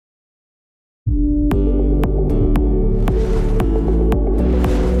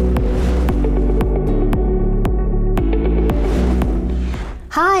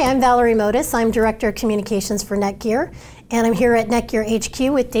I'm Valerie Modis. I'm Director of Communications for Netgear, and I'm here at Netgear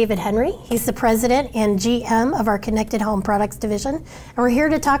HQ with David Henry. He's the President and GM of our Connected Home Products Division, and we're here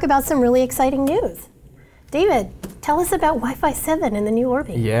to talk about some really exciting news. David, tell us about Wi-Fi 7 and the new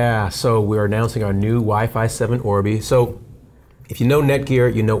Orbi. Yeah, so we're announcing our new Wi-Fi 7 Orbi. So if you know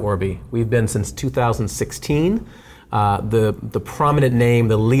Netgear, you know Orbi. We've been since 2016 the prominent name,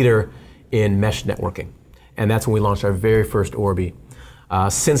 the leader in mesh networking. And that's when we launched our very first Orbi.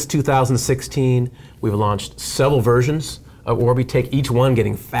 Since 2016, we've launched several versions of Orbi, take each one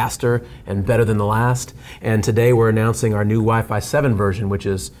getting faster and better than the last. And today we're announcing our new Wi-Fi 7 version, which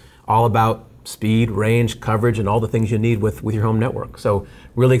is all about speed, range, coverage, and all the things you need with your home network. So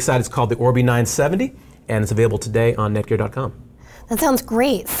really excited. It's called the Orbi 970, and it's available today on netgear.com. That sounds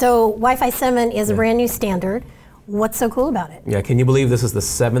great. So Wi-Fi 7 is a brand new standard. What's so cool about it? Yeah, can you believe this is the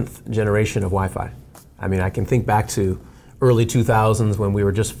 7th generation of Wi-Fi? I mean, I can think back to early 2000s when we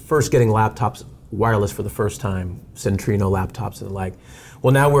were just first getting laptops wireless for the first time, Centrino laptops and the like.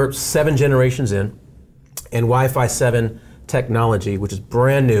 Well, now we're 7 generations in, and Wi-Fi 7 technology, which is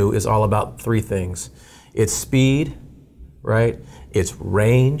brand new, is all about 3 things. It's speed, right? It's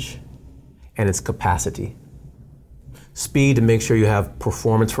range, and it's capacity. Speed to make sure you have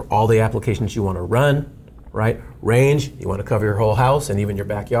performance for all the applications you want to run, right? Range, you want to cover your whole house and even your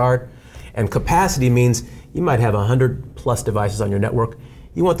backyard. And capacity means you might have 100+ devices on your network.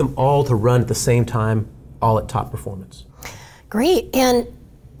 You want them all to run at the same time, all at top performance. Great. And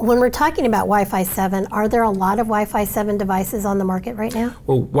when we're talking about Wi-Fi 7, are there a lot of Wi-Fi 7 devices on the market right now?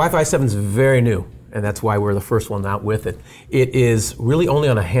 Well, Wi-Fi 7 is very new, and that's why we're the first one out with it. It is really only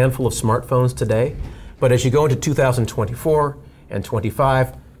on a handful of smartphones today, but as you go into 2024 and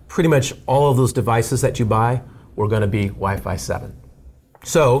 25, pretty much all of those devices that you buy are going to be Wi-Fi 7.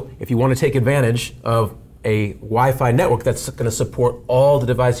 So if you want to take advantage of a Wi-Fi network that's going to support all the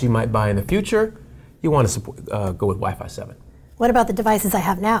devices you might buy in the future, you want to go with Wi-Fi 7. What about the devices I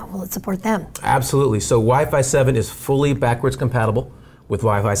have now? Will it support them? Absolutely. So Wi-Fi 7 is fully backwards compatible with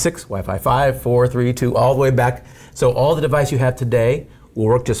Wi-Fi 6, Wi-Fi 5, 4, 3, 2, all the way back. So all the devices you have today will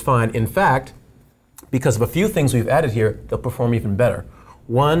work just fine. In fact, because of a few things we've added here, they'll perform even better.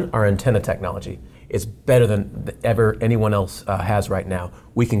 One, our antenna technology. It's better than ever anyone else has right now.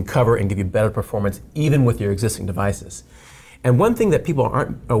 We can cover and give you better performance even with your existing devices. And one thing that people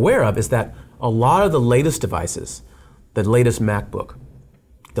aren't aware of is that a lot of the latest devices, the latest MacBook,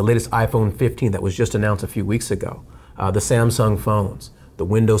 the latest iPhone 15 that was just announced a few weeks ago, the Samsung phones, the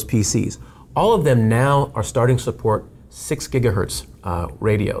Windows PCs, all of them now are starting to support 6 gigahertz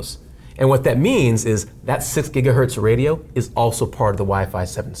radios. And what that means is that 6 gigahertz radio is also part of the Wi-Fi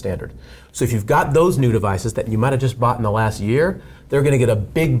 7 standard. So if you've got those new devices that you might have just bought in the last year, they're going to get a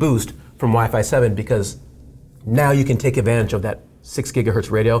big boost from Wi-Fi 7 because now you can take advantage of that 6 gigahertz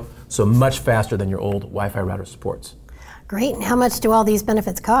radio, so much faster than your old Wi-Fi router supports. Great. And how much do all these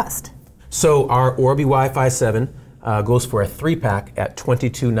benefits cost? So our Orbi Wi-Fi 7 goes for a 3-pack at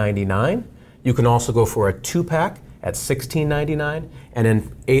 $22.99. You can also go for a 2-pack at $16.99, and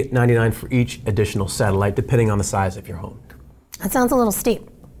then $8.99 for each additional satellite, depending on the size of your home. That sounds a little steep.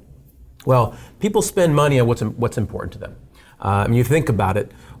 Well, people spend money on what's important to them. I mean, you think about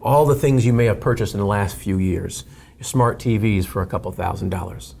it, all the things you may have purchased in the last few years. Your smart TVs for a couple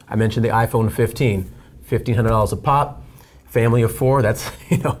 $1,000s. I mentioned the iPhone 15, $1,500 a pop. Family of 4, that's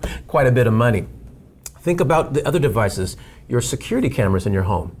quite a bit of money. Think about the other devices, your security cameras in your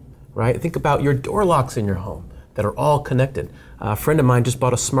home, right? Think about your door locks in your home that are all connected. A friend of mine just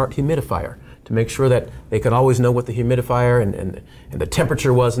bought a smart humidifier to make sure that they could always know what the humidifier and the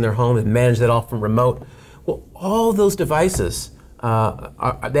temperature was in their home and manage that all from remote. Well, all those devices,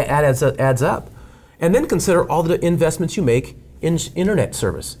 that adds up. And then consider all the investments you make in internet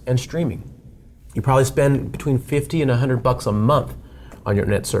service and streaming. You probably spend between $50 and $100 a month on your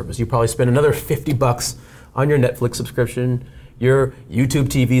internet service. You probably spend another $50 on your Netflix subscription, your YouTube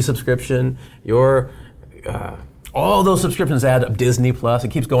TV subscription, your all those subscriptions add up, Disney Plus,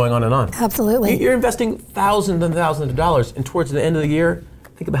 it keeps going on and on. Absolutely. You're investing thousands and thousands of dollars, and towards the end of the year,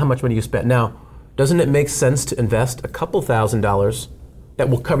 think about how much money you spent. Now, doesn't it make sense to invest a couple $1,000s that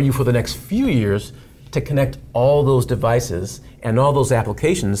will cover you for the next few years to connect all those devices and all those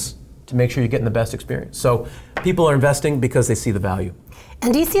applications to make sure you're getting the best experience? So people are investing because they see the value.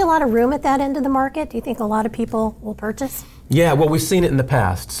 And do you see a lot of room at that end of the market? Do you think a lot of people will purchase? Yeah, well, we've seen it in the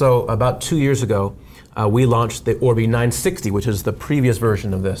past. So about 2 years ago, we launched the Orbi 960, which is the previous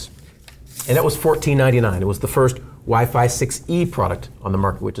version of this. And that was $14.99. It was the first Wi-Fi 6E product on the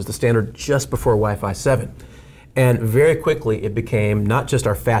market, which is the standard just before Wi-Fi 7. And very quickly, it became not just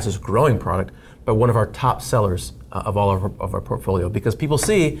our fastest growing product, but one of our top sellers of all of our portfolio, because people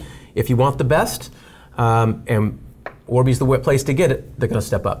see if you want the best and Orbi's the place to get it, they're going to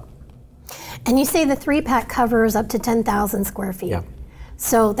step up. And you say the 3-pack covers up to 10,000 square feet. Yeah.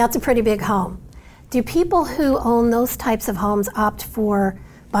 So that's a pretty big home. Do people who own those types of homes opt for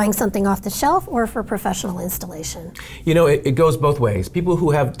buying something off the shelf or for professional installation? You know, it goes both ways. People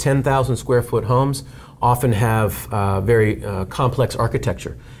who have 10,000 square foot homes often have very complex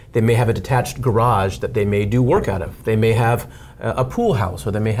architecture. They may have a detached garage that they may do work out of. They may have a pool house,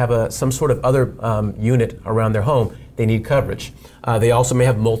 or they may have some sort of other unit around their home. They need coverage. They also may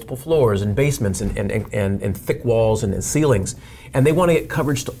have multiple floors and basements and thick walls and ceilings. And they want to get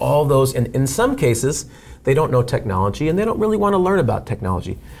coverage to all those. And in some cases, they don't know technology and they don't really want to learn about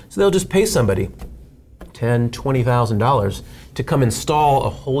technology. So they'll just pay somebody $10,000, $20,000 to come install a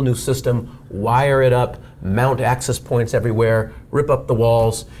whole new system, wire it up, mount access points everywhere, rip up the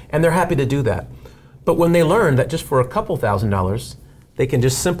walls, and they're happy to do that. But when they learn that just for a couple $1,000s, they can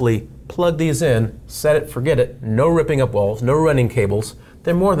just simply plug these in, set it, forget it, no ripping up walls, no running cables,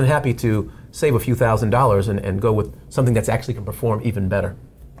 they're more than happy to save a few $1,000s and go with something that's actually can perform even better.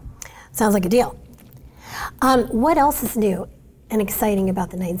 Sounds like a deal. What else is new and exciting about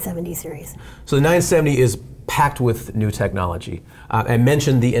the 970 series? So the 970 is packed with new technology. I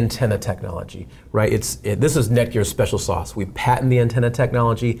mentioned the antenna technology, right? This is Netgear's special sauce. We patent the antenna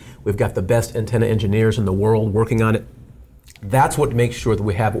technology. We've got the best antenna engineers in the world working on it. That's what makes sure that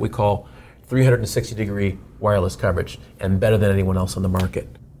we have what we call 360-degree wireless coverage, and better than anyone else on the market.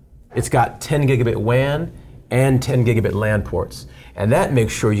 It's got 10 gigabit WAN and 10 gigabit LAN ports, and that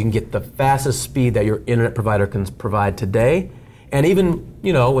makes sure you can get the fastest speed that your internet provider can provide today. And even,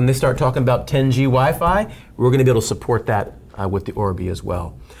 you know, when they start talking about 10G Wi-Fi, we're going to be able to support that with the Orbi as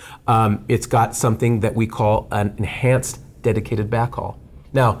well. It's got something that we call an enhanced dedicated backhaul.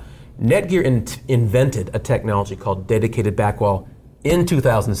 Now, Netgear invented a technology called dedicated backhaul in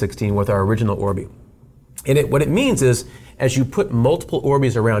 2016 with our original Orbi. And what it means is, as you put multiple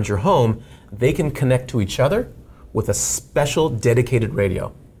Orbis around your home, they can connect to each other with a special dedicated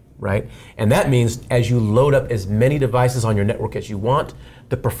radio, right? And that means as you load up as many devices on your network as you want,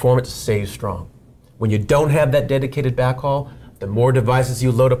 the performance stays strong. When you don't have that dedicated backhaul, the more devices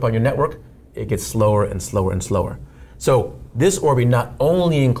you load up on your network, it gets slower and slower and slower. So this Orbi not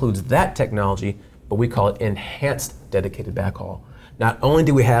only includes that technology, but we call it enhanced dedicated backhaul. Not only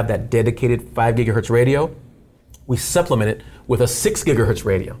do we have that dedicated 5 gigahertz radio, we supplement it with a 6 gigahertz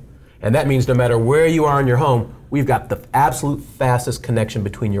radio. And that means no matter where you are in your home, we've got the absolute fastest connection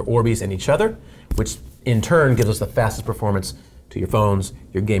between your Orbis and each other, which in turn gives us the fastest performance to your phones,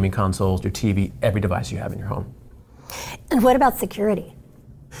 your gaming consoles, your TV, every device you have in your home. And what about security?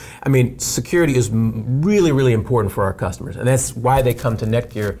 I mean, security is really, really important for our customers, and that's why they come to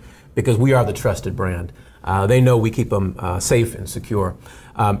Netgear, because we are the trusted brand. They know we keep them safe and secure.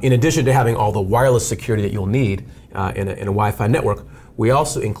 In addition to having all the wireless security that you'll need in a Wi-Fi network, we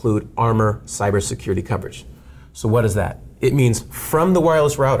also include Armor cybersecurity coverage. So what is that? It means from the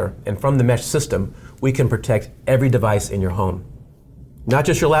wireless router and from the mesh system, we can protect every device in your home. Not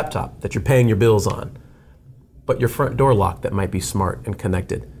just your laptop that you're paying your bills on, but your front door lock that might be smart and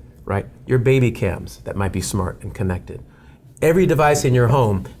connected, right? Your baby cams that might be smart and connected. Every device in your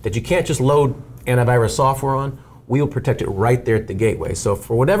home that you can't just load antivirus software on, we'll protect it right there at the gateway. So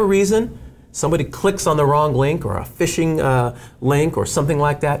for whatever reason, somebody clicks on the wrong link or a phishing link or something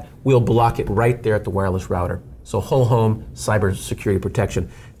like that, we'll block it right there at the wireless router. So whole home cybersecurity protection.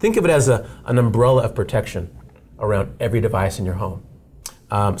 Think of it as an umbrella of protection around every device in your home.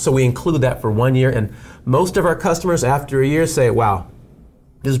 So we include that for 1 year, and most of our customers after a year say, wow,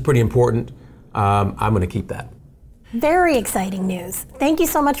 this is pretty important, I'm going to keep that. Very exciting news. Thank you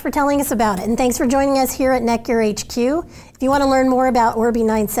so much for telling us about it, and thanks for joining us here at Netgear HQ. If you want to learn more about Orbi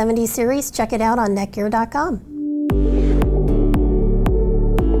 970 series, check it out on netgear.com.